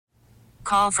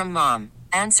Call from mom.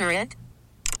 Answer it.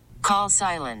 Call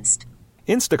silenced.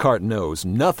 Instacart knows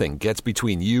nothing gets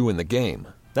between you and the game.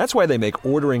 That's why they make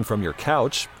ordering from your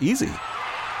couch easy.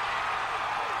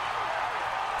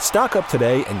 Stock up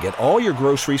today and get all your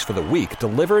groceries for the week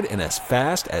delivered in as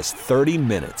fast as 30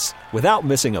 minutes without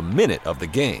missing a minute of the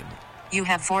game. You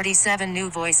have 47 new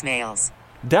voicemails.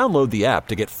 Download the app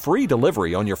to get free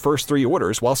delivery on your first 3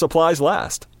 orders while supplies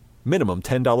last. Minimum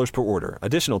 $10 per order.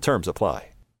 Additional terms apply.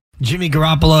 Jimmy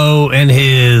Garoppolo and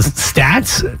his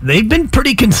stats, they've been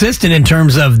pretty consistent in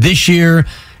terms of this year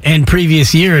and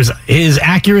previous years. His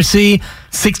accuracy,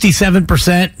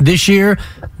 67% this year.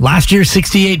 Last year,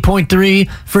 68.3.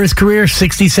 For his career,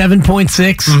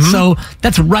 67.6. So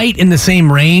that's right in the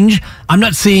same range. I'm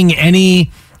not seeing any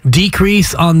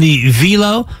decrease on the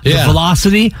velo, the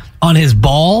velocity on his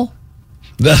ball.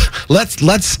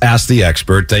 Let's ask the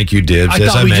expert. Thank you, Dibs.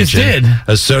 As I mentioned,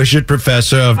 Associate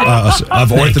Professor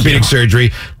of Orthopedic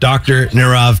Surgery, Dr.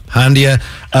 Nirav Pandya.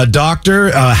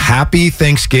 Doctor, happy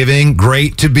Thanksgiving.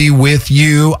 Great to be with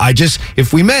you.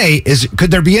 If we may, could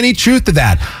there be any truth to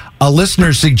that? A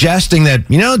listener suggesting that,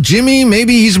 Jimmy,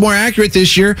 maybe he's more accurate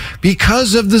this year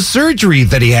because of the surgery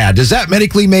that he had. Does that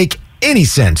medically make any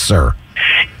sense, sir?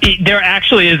 There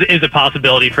actually is a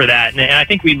possibility for that. And I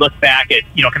think we look back at,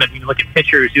 kind of when you look at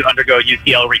pitchers who undergo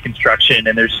UCL reconstruction,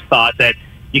 and there's thought that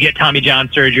you get Tommy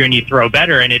John surgery and you throw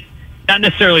better. And it's not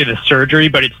necessarily the surgery,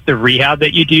 but it's the rehab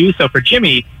that you do. So for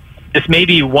Jimmy, this may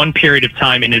be one period of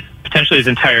time in potentially his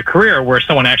entire career where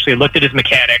someone actually looked at his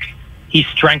mechanics, he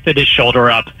strengthened his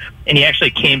shoulder up, and he actually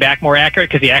came back more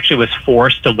accurate because he actually was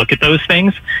forced to look at those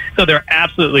things. So there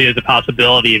absolutely is a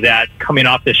possibility that coming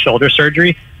off this shoulder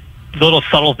surgery, the little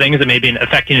subtle things that may be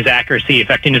affecting his accuracy,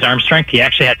 affecting his arm strength, he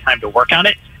actually had time to work on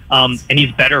it, and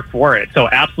he's better for it. So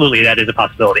absolutely, that is a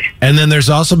possibility. And then there's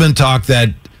also been talk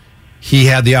that he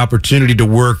had the opportunity to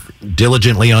work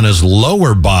diligently on his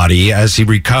lower body as he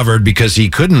recovered because he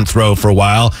couldn't throw for a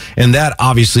while, and that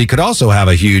obviously could also have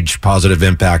a huge positive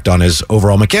impact on his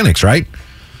overall mechanics, right?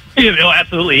 Yeah, no,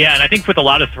 absolutely, yeah. And I think with a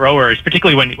lot of throwers,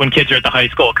 particularly when kids are at the high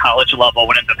school, college level,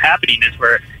 what ends up happening is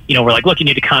we're like, look, you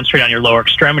need to concentrate on your lower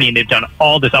extremity, and they've done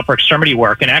all this upper extremity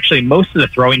work. And actually, most of the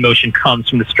throwing motion comes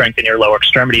from the strength in your lower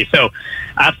extremity. So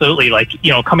absolutely,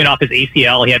 coming off his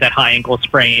ACL, he had that high ankle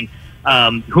sprain.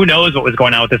 Who knows what was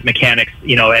going on with his mechanics,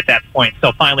 at that point.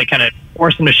 So finally kind of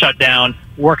force him to shut down,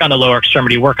 work on the lower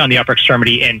extremity, work on the upper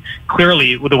extremity, and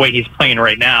clearly with the way he's playing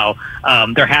right now,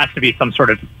 there has to be some sort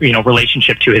of,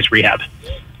 relationship to his rehab.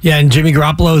 Yeah, and Jimmy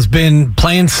Garoppolo's been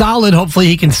playing solid. Hopefully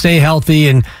he can stay healthy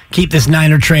and keep this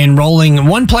Niner train rolling.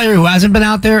 One player who hasn't been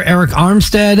out there, Eric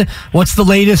Armstead, what's the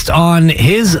latest on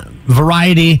his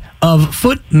variety of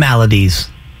foot maladies?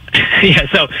 Yeah,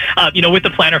 so, with the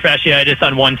plantar fasciitis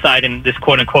on one side and this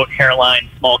quote-unquote hairline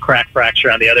small crack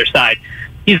fracture on the other side,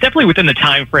 he's definitely within the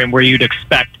time frame where you'd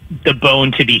expect the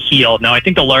bone to be healed. Now, I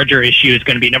think the larger issue is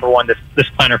going to be, number one, this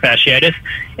plantar fasciitis.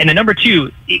 And then number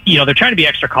two, they're trying to be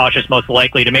extra cautious, most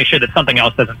likely, to make sure that something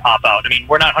else doesn't pop out. I mean,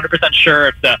 we're not 100% sure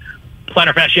if the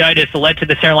plantar fasciitis led to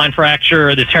this hairline fracture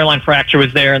or this hairline fracture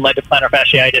was there and led to plantar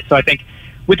fasciitis. So I think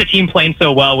with the team playing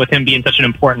so well, with him being such an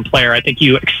important player, I think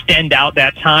you extend out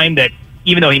that time that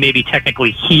even though he may be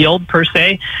technically healed per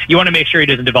se, you want to make sure he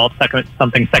doesn't develop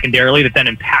something secondarily that then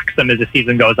impacts them as the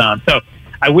season goes on. So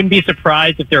I wouldn't be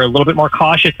surprised if they're a little bit more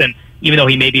cautious, and even though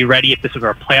he may be ready if this was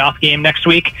a playoff game next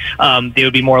week, they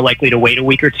would be more likely to wait a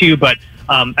week or two. But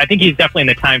I think he's definitely in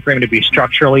the time frame to be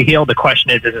structurally healed. The question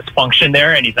is his function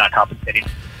there, and he's not compensating.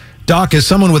 Doc, as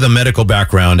someone with a medical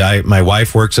background, my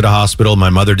wife works at a hospital, my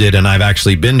mother did, and I've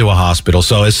actually been to a hospital.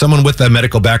 So as someone with a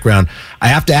medical background, I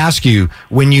have to ask you,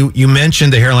 when you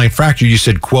mentioned the hairline fracture, you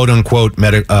said quote unquote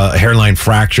hairline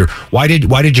fracture. Why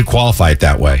did you qualify it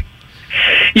that way?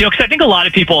 Because I think a lot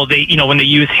of people, when they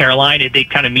use hairline, they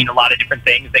kind of mean a lot of different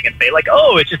things. They can say like,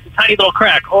 oh, it's just a tiny little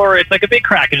crack, or it's like a big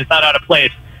crack and it's not out of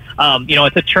place.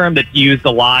 It's a term that's used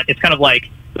a lot. It's kind of like,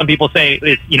 some people say,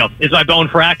 is my bone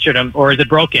fractured or is it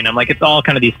broken? I'm like, it's all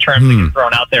kind of these terms that get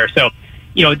thrown out there. So,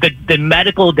 the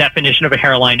medical definition of a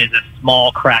hairline is a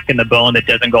small crack in the bone that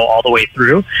doesn't go all the way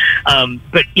through.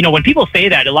 But, when people say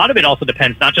that, a lot of it also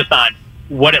depends not just on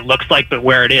what it looks like, but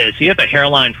where it is. You have a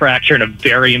hairline fracture in a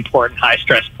very important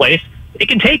high-stress place. It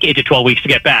can take 8 to 12 weeks to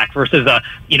get back versus a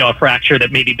fracture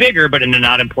that may be bigger but in a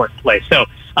not important place. So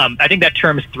I think that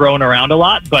term is thrown around a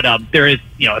lot, but there is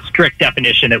a strict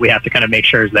definition that we have to kind of make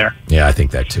sure is there. Yeah, I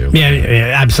think that too.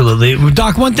 Yeah, absolutely.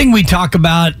 Doc, one thing we talk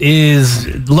about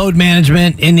is load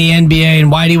management in the NBA,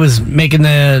 and Whitey was making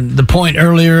the point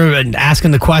earlier and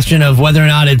asking the question of whether or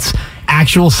not it's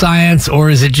actual science or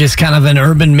is it just kind of an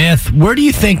urban myth. Where do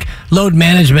you think load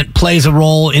management plays a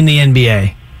role in the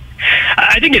NBA?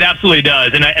 I think it absolutely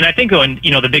does, and I think when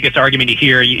the biggest argument you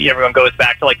hear, everyone goes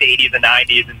back to like the 80s and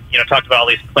 90s, and talked about all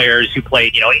these players who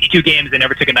played 82 games and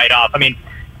never took a night off. I mean,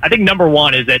 I think number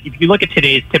one is that if you look at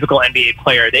today's typical NBA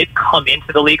player, they've come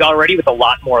into the league already with a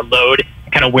lot more load,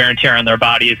 kind of wear and tear on their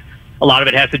bodies. A lot of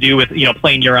it has to do with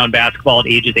playing year-round basketball at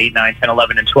ages 8, 9, 10,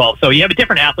 11, and 12. So you have a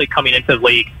different athlete coming into the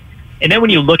league. And then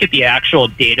when you look at the actual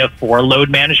data for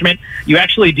load management, you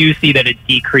actually do see that it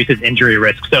decreases injury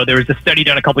risk. So there was a study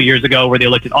done a couple years ago where they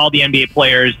looked at all the NBA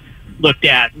players, looked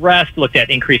at rest, looked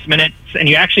at increased minutes, and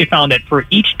you actually found that for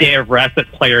each day of rest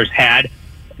that players had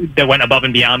that went above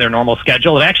and beyond their normal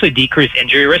schedule, it actually decreased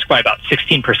injury risk by about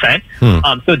 16%.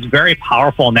 So it's very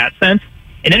powerful in that sense.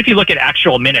 And then if you look at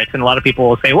actual minutes, and a lot of people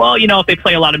will say, well, if they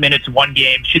play a lot of minutes one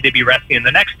game, should they be resting in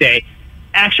the next day?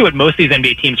 Actually, what most of these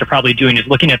NBA teams are probably doing is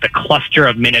looking at the cluster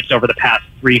of minutes over the past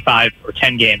 3, 5, or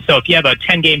 10 games. So if you have a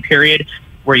 10-game period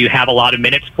where you have a lot of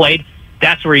minutes played,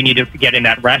 that's where you need to get in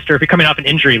that rest. Or if you're coming off an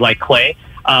injury like Klay,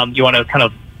 you want to kind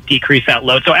of decrease that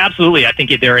load. So absolutely, I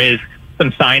think there is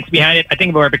some science behind it. I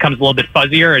think where it becomes a little bit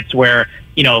fuzzier, it's where,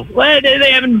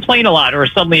 they haven't been playing a lot, or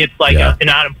suddenly it's like a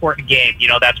not important game.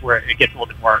 That's where it gets a little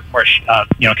bit more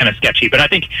kind of sketchy. But I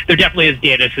think there definitely is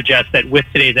data to suggest that with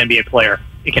today's NBA player,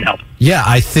 it can help. Yeah,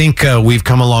 I think we've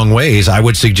come a long ways. I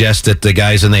would suggest that the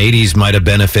guys in the 80s might have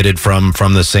benefited from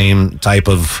the same type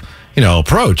of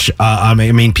approach. I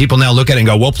mean, people now look at it and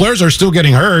go, well, players are still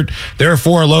getting hurt,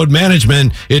 therefore load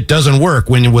management, it doesn't work.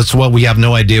 We have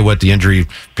no idea what the injury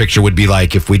picture would be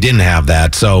like if we didn't have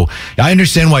that. So I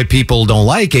understand why people don't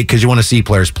like it, because you want to see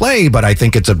players play, but I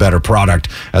think it's a better product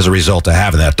as a result of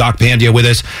having that. Doc Pandia with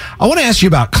us. I want to ask you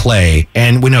about Klay.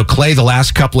 And we know Klay the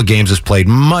last couple of games has played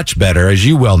much better, as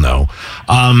you well know.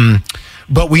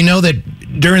 But we know that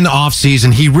during the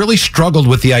offseason, he really struggled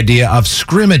with the idea of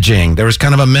scrimmaging. There was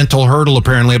kind of a mental hurdle,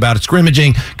 apparently, about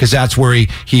scrimmaging, because that's where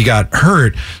he got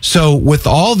hurt. So with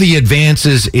all the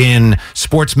advances in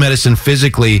sports medicine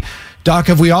physically, Doc,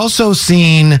 have we also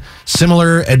seen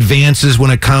similar advances when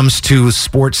it comes to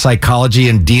sports psychology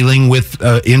and dealing with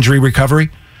injury recovery?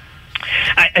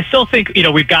 I still think,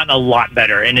 we've gotten a lot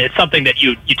better, and it's something that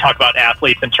you talk about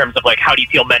athletes in terms of like, how do you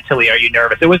feel mentally? Are you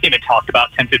nervous? It wasn't even talked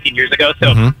about 10, 15 years ago.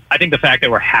 So I think the fact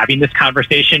that we're having this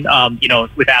conversation,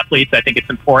 with athletes, I think it's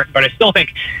important, but I still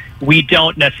think we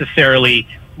don't necessarily,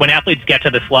 when athletes get to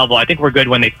this level, I think we're good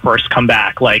when they first come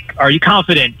back. Like, are you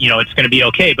confident, it's going to be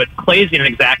okay? But Klay's an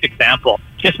exact example.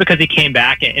 Just because he came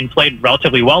back and played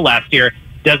relatively well last year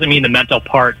doesn't mean the mental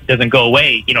part doesn't go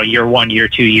away, year 1, year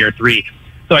 2, year 3.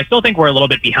 So I still think we're a little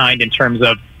bit behind in terms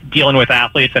of dealing with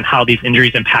athletes and how these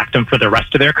injuries impact them for the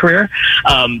rest of their career.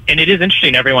 And it is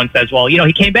interesting. Everyone says, well,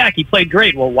 he came back, he played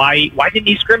great. Well, why didn't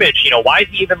he scrimmage? Why is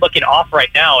he even looking off right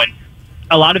now? And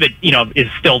a lot of it, is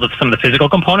still some of the physical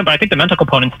component, but I think the mental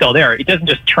component's still there. It doesn't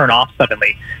just turn off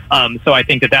suddenly. So I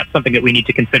think that's something that we need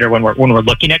to consider when we're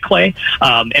looking at Klay.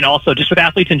 And also just with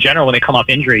athletes in general, when they come off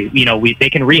injury, they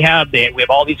can rehab. We have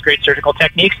all these great surgical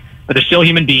techniques, but they're still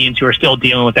human beings who are still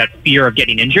dealing with that fear of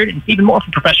getting injured. And it's even more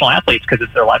for professional athletes because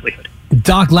it's their livelihood.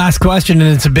 Doc, last question,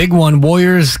 and it's a big one.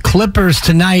 Warriors, Clippers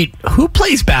tonight. Who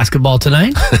plays basketball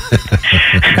tonight?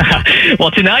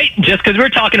 Well, tonight, just because we're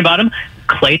talking about him,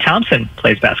 Klay Thompson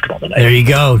plays basketball tonight. There you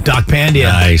go. Doc Pandia.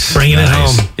 Nice. Bringing it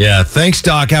home. Yeah. Thanks,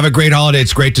 Doc. Have a great holiday.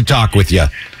 It's great to talk with you.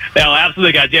 No,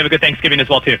 absolutely, guys. You have a good Thanksgiving as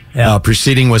well, too. Yeah.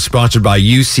 Proceeding was sponsored by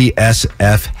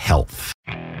UCSF Health.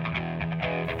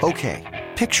 Okay,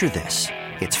 picture this.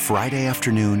 It's Friday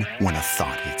afternoon when a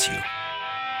thought hits you.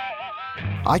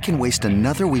 I can waste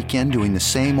another weekend doing the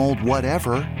same old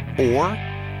whatever, or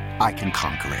I can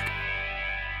conquer it.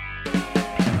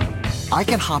 I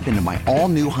can hop into my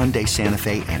all-new Hyundai Santa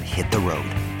Fe and hit the road.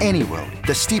 Any road.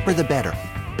 The steeper, the better.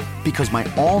 Because my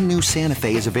all-new Santa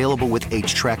Fe is available with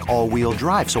H-Track all-wheel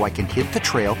drive, so I can hit the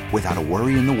trail without a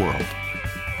worry in the world.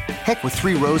 Heck, with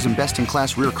 3 rows and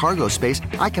best-in-class rear cargo space,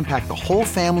 I can pack the whole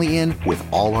family in with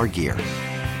all our gear.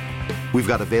 We've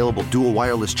got available dual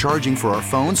wireless charging for our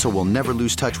phones, so we'll never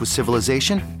lose touch with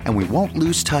civilization, and we won't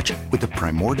lose touch with the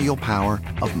primordial power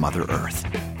of Mother Earth.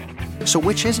 So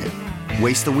which is it?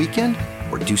 Waste the weekend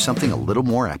or do something a little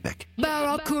more epic?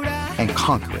 And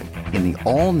conquer it in the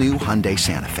all-new Hyundai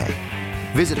Santa Fe.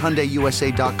 Visit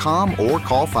HyundaiUSA.com or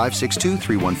call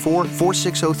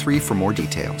 562-314-4603 for more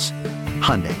details.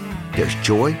 Hyundai, there's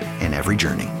joy in every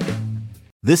journey.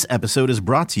 This episode is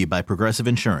brought to you by Progressive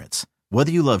Insurance.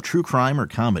 Whether you love true crime or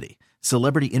comedy,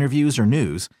 celebrity interviews or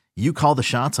news, you call the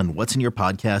shots on what's in your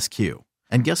podcast queue.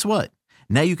 And guess what?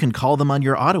 Now you can call them on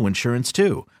your auto insurance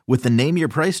too with the Name Your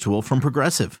Price tool from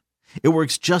Progressive. It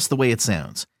works just the way it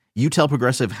sounds. You tell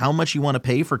Progressive how much you want to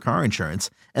pay for car insurance,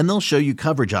 and they'll show you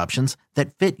coverage options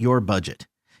that fit your budget.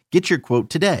 Get your quote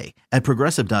today at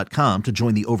Progressive.com to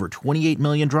join the over 28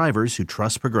 million drivers who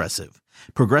trust Progressive.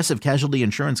 Progressive Casualty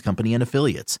Insurance Company and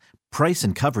Affiliates. Price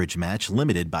and coverage match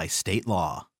limited by state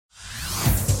law.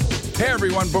 Hey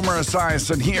everyone, Boomer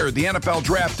Esiason here. The NFL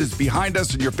Draft is behind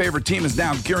us and your favorite team is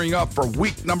now gearing up for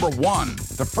week number 1.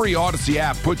 The free Odyssey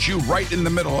app puts you right in the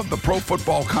middle of the pro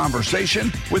football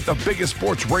conversation with the biggest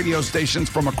sports radio stations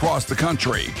from across the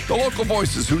country. The local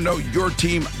voices who know your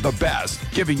team the best,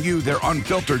 giving you their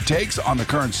unfiltered takes on the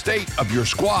current state of your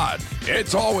squad.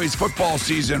 It's always football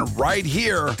season right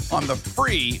here on the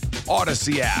free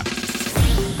Odyssey app.